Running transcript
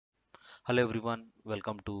Hello everyone,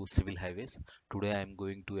 welcome to Civil Highways. Today I am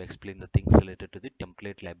going to explain the things related to the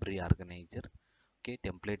template library organizer. Okay,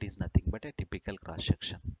 template is nothing but a typical cross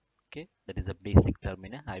section. Okay, that is a basic term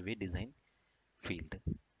in a highway design field.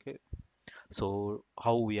 Okay, so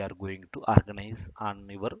how we are going to organize on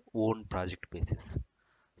your own project basis.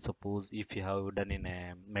 Suppose if you have done in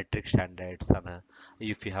a metric standards and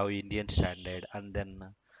if you have Indian standard and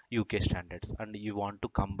then UK standards and you want to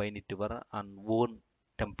combine it to your own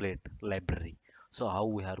template library. So how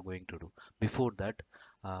we are going to do? Before that,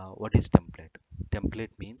 what is template?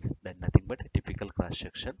 Template means that nothing but a typical cross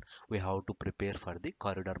section. We have to prepare for the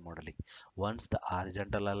corridor modeling. Once the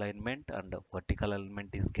horizontal alignment and the vertical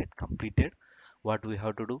alignment is get completed, what we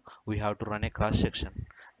have to do? We have to run a cross section,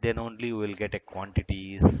 then only we will get a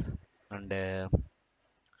quantities and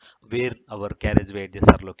where our carriage edges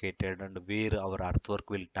are located and where our earthwork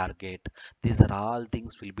will target. These are all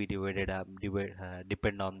things will be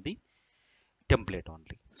depend on the template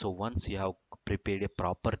only. So once you have prepared a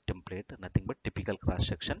proper template, nothing but typical cross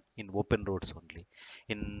section in open roads only.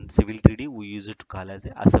 In civil 3D we use it to call as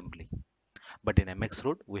a assembly, but in MX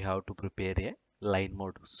road we have to prepare a line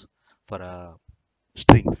modus for a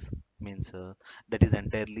strings, means that is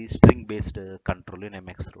entirely string based control in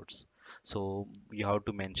MX roads. So you have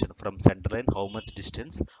to mention from center line how much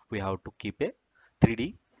distance we have to keep a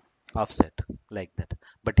 3D offset, like that.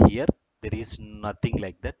 But here there is nothing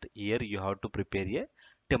like that. Here you have to prepare a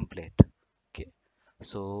template. Okay,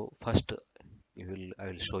 so first I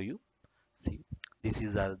will show you. See, this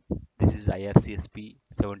is a this is IRCSP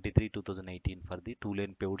 73 2018 for the two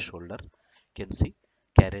lane paved shoulder. You can see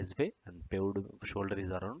carriageway and paved shoulder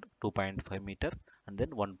is around 2.5 meter and then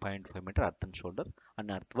 1.5 meter earthen shoulder,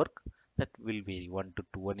 and earthwork that will vary 1 to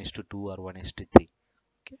 2, 1 is to 2 or 1 is to 3.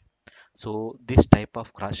 Okay, so this type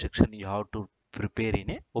of cross section you have to prepare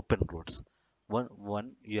in a open roads.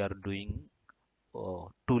 One you are doing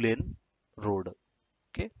two lane road.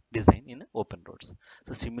 Okay, design in open roads.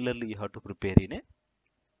 So similarly you have to prepare in a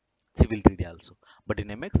civil 3D also, but in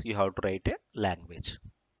MX you have to write a language.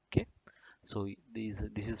 Okay, so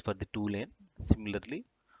this is for the two lane. Similarly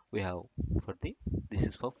we have for the this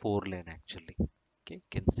is for four lane actually. Okay, you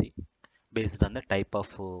can see based on the type of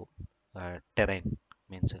terrain,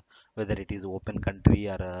 means whether it is open country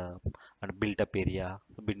or a built up area.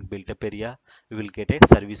 Built up area we will get a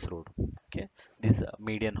service road. Okay, this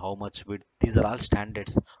median how much width, these are all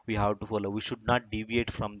standards we have to follow. We should not deviate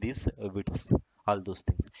from these widths, all those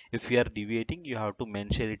things. If you are deviating you have to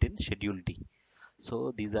mention it in schedule D.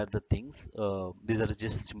 So these are the things, these are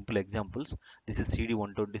just simple examples. This is CD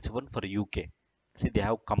 127 for UK. See, they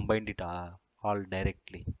have combined it all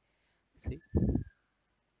directly. See,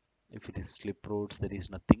 if it is slip roads there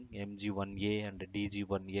is nothing, MG1A and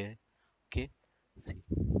DG1A. Okay, see,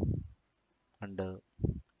 and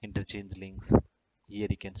interchange links. Here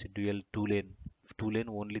you can see dual two lane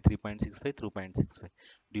only 3.65 3.65,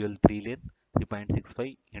 dual three lane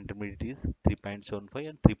 3.65, intermediate is 3.75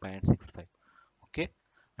 and 3.65. Okay,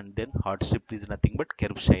 and then hard strip is nothing but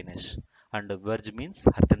curve shyness, and verge means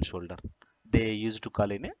earth and shoulder. They used to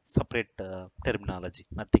call in a separate terminology,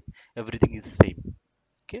 nothing, everything is same.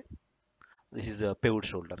 Okay, this is a paved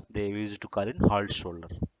shoulder, they used to call it hard shoulder.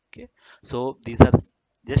 Okay, so these are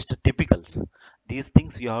just typicals. These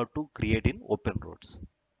things you have to create in open roads.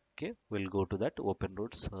 Okay, we'll go to that open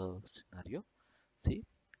roads scenario. See,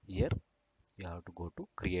 here you have to go to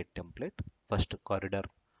create template. First, corridor,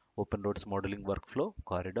 open roads modeling workflow,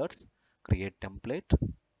 corridors, create template.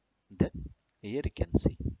 Then here you can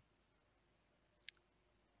see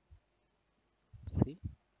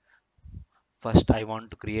first I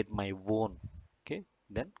want to create my own. Okay,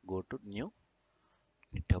 then go to new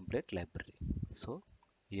template library. So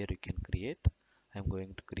here you can create, I'm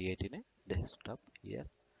going to create in a desktop. Here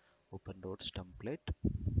open roads template,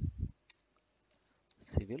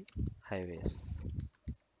 civil highways.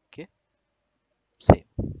 Okay, save.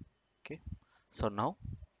 Okay, so now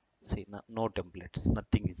see, no templates,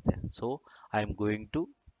 nothing is there. So I am going to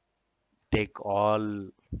take all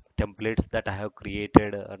templates that I have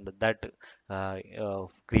created and that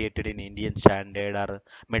created in Indian standard or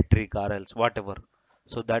metric or else whatever,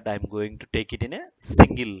 so that I'm going to take it in a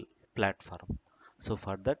single platform. So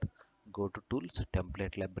for that, go to tools,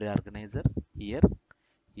 template library organizer. Here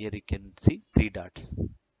you can see three dots.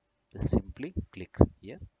 Just simply click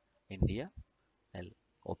here, India. I'll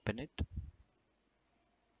open it.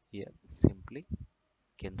 Here simply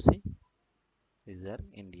can see these are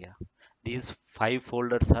India. These five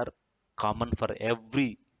folders are common for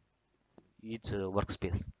every each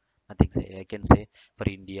workspace. Nothing say, I can say for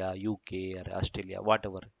India, UK or Australia,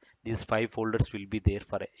 whatever. These five folders will be there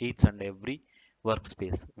for each and every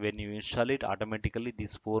workspace. When you install it, automatically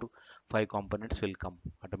these 4 5 components will come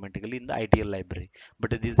automatically in the ITL library,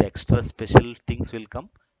 but these extra special things will come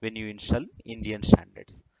when you install Indian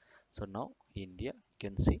standards. So now India, you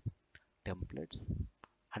can see templates,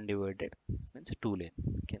 undivided means 2 lane,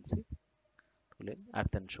 you can see 2 lane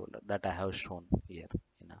earth and shoulder that I have shown here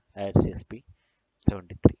in add CSP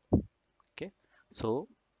 73. Okay, so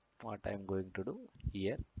what I am going to do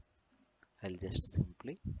here, I'll just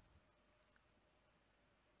simply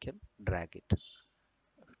can drag it,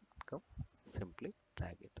 come, simply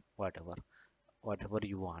drag it, whatever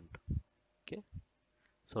you want. Okay,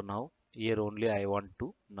 so now here only I want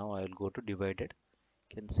to, now I will go to divided,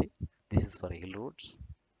 can see this is for hill roads.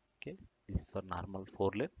 Okay, this is for normal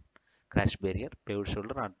 4 lane, crash barrier, paved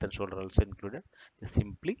shoulder, and earthen shoulder also included. Just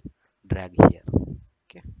simply drag here.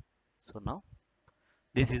 Okay, so now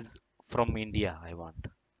this is from India I want.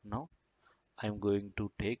 Now I'm going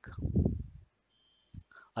to take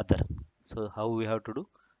other. So how we have to do,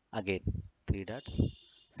 again 3 dots,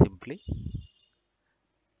 simply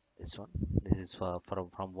this one, this is for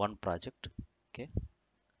from one project. Okay,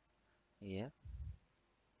 here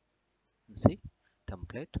see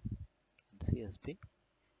template, CSP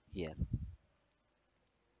here,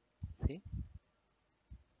 see,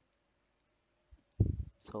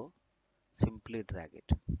 so simply drag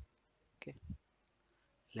it. Okay,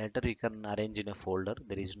 later you can arrange in a folder,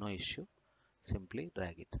 there is no issue, simply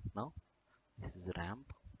drag it. Now this is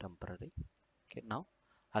ramp temporary. Okay, now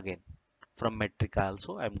again from metric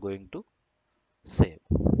also I'm going to save.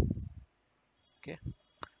 Okay,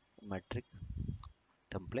 metric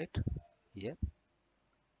template here,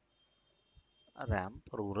 ramp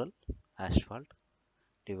rural asphalt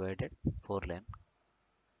divided 4 lane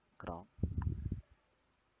ground,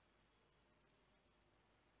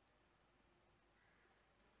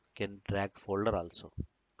 can drag folder also,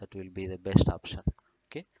 that will be the best option.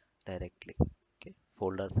 Okay, directly. Okay,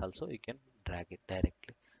 folders also you can drag it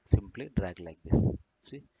directly, simply drag like this.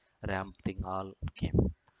 See, ramp thing all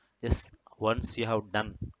came. Just once you have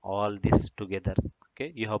done all this together,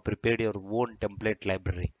 okay, you have prepared your own template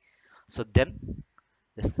library. So then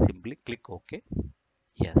just simply click OK.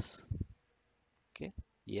 Yes. Okay,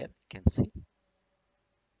 here you can see,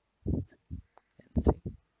 and see,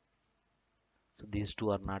 so these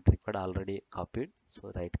two are not required, already copied.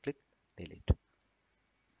 So right click, delete,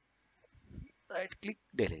 right click,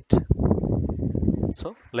 delete.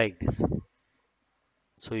 So like this.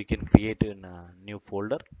 So you can create in a new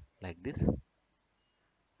folder like this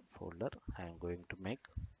folder. I am going to make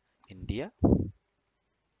India.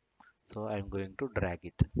 So I am going to drag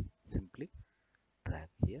it, simply drag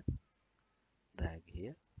here, drag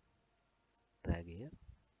here, drag here,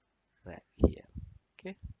 drag here.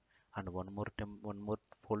 Okay, and one more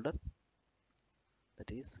folder,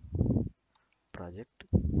 that is project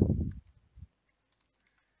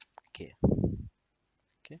K.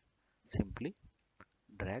 Okay, simply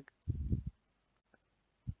drag,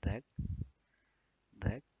 drag,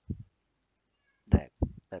 drag, drag,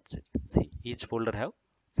 that's it. See, each folder have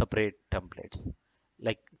separate templates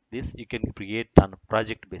like this. You can create on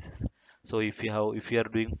project basis. So if you are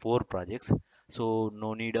doing 4 projects, so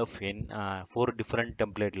no need of 4 different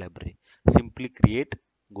template library, simply create,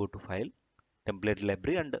 go to file, template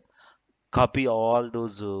library, and copy all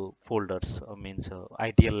those folders, means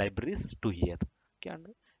ITL libraries to here. Okay, and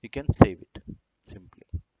you can save it simply.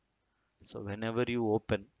 So whenever you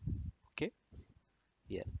open, okay,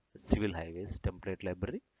 here civil highways template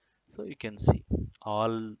library, so you can see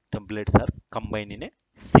all templates are combined in a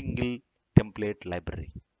single template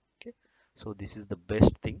library. Okay, so this is the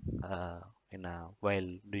best thing in while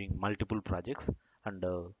doing multiple projects, and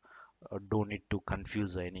don't need to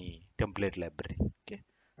confuse any template library. Okay,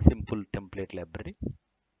 simple template library.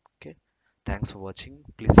 Okay, thanks for watching,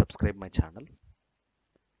 please subscribe my channel.